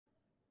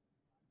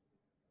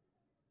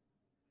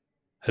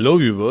Hello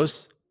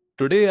viewers,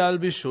 today I'll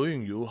be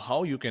showing you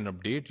how you can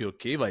update your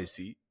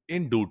KYC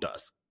in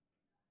DoTasks.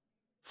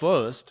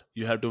 First,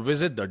 you have to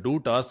visit the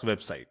DoTasks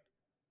website.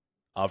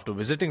 After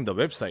visiting the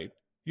website,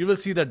 you will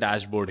see the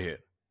dashboard here.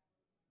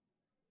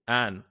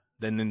 And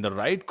then in the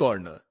right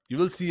corner, you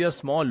will see a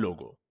small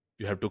logo.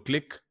 You have to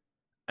click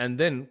and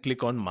then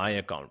click on My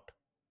Account.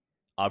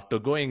 After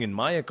going in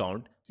My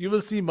Account, you will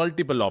see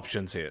multiple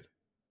options here.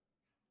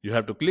 You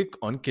have to click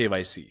on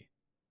KYC.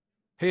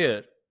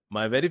 Here,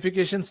 my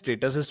verification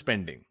status is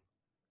pending.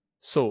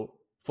 So,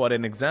 for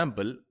an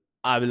example,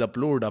 I will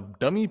upload a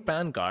dummy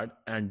PAN card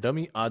and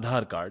dummy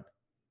Aadhaar card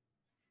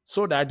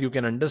so that you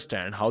can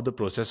understand how the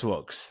process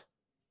works.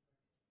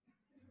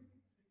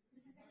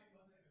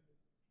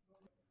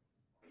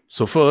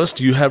 So first,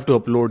 you have to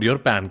upload your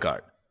PAN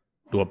card.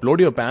 To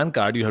upload your PAN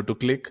card, you have to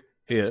click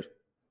here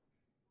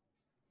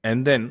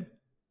and then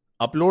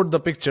upload the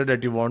picture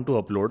that you want to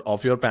upload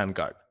of your PAN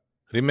card.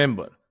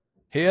 Remember,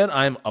 here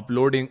I am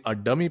uploading a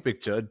dummy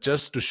picture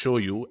just to show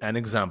you an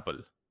example,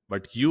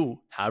 but you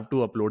have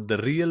to upload the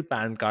real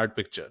PAN card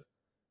picture.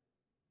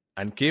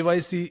 And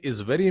KYC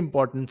is very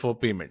important for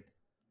payment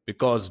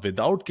because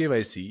without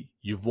KYC,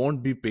 you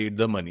won't be paid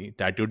the money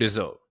that you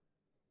deserve.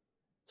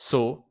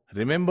 So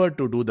remember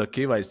to do the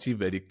KYC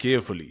very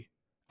carefully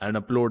and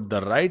upload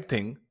the right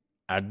thing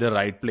at the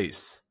right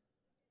place.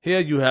 Here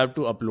you have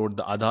to upload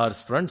the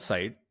Aadhaar's front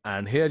side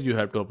and here you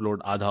have to upload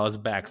Aadhaar's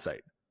back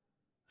side.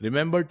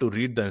 Remember to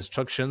read the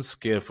instructions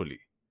carefully.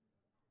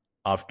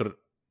 After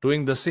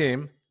doing the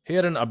same,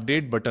 here an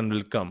update button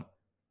will come.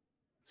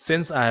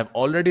 Since I have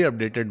already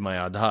updated my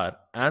Aadhaar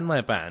and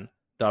my PAN,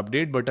 the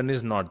update button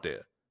is not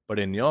there. But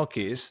in your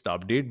case, the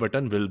update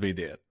button will be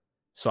there.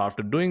 So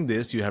after doing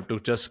this, you have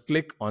to just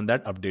click on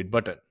that update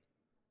button.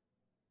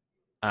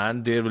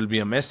 And there will be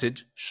a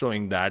message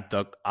showing that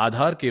the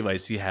Aadhaar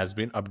KYC has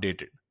been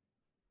updated.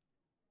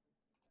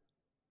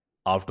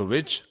 After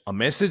which, a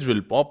message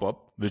will pop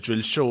up which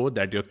will show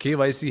that your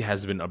KYC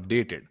has been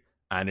updated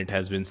and it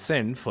has been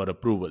sent for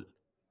approval.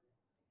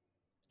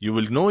 You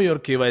will know your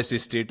KYC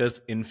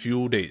status in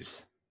few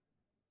days.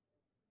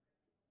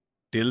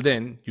 Till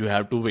then, you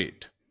have to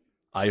wait.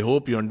 I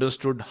hope you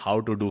understood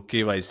how to do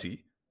KYC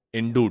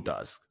in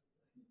DoTasks.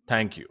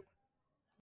 Thank you.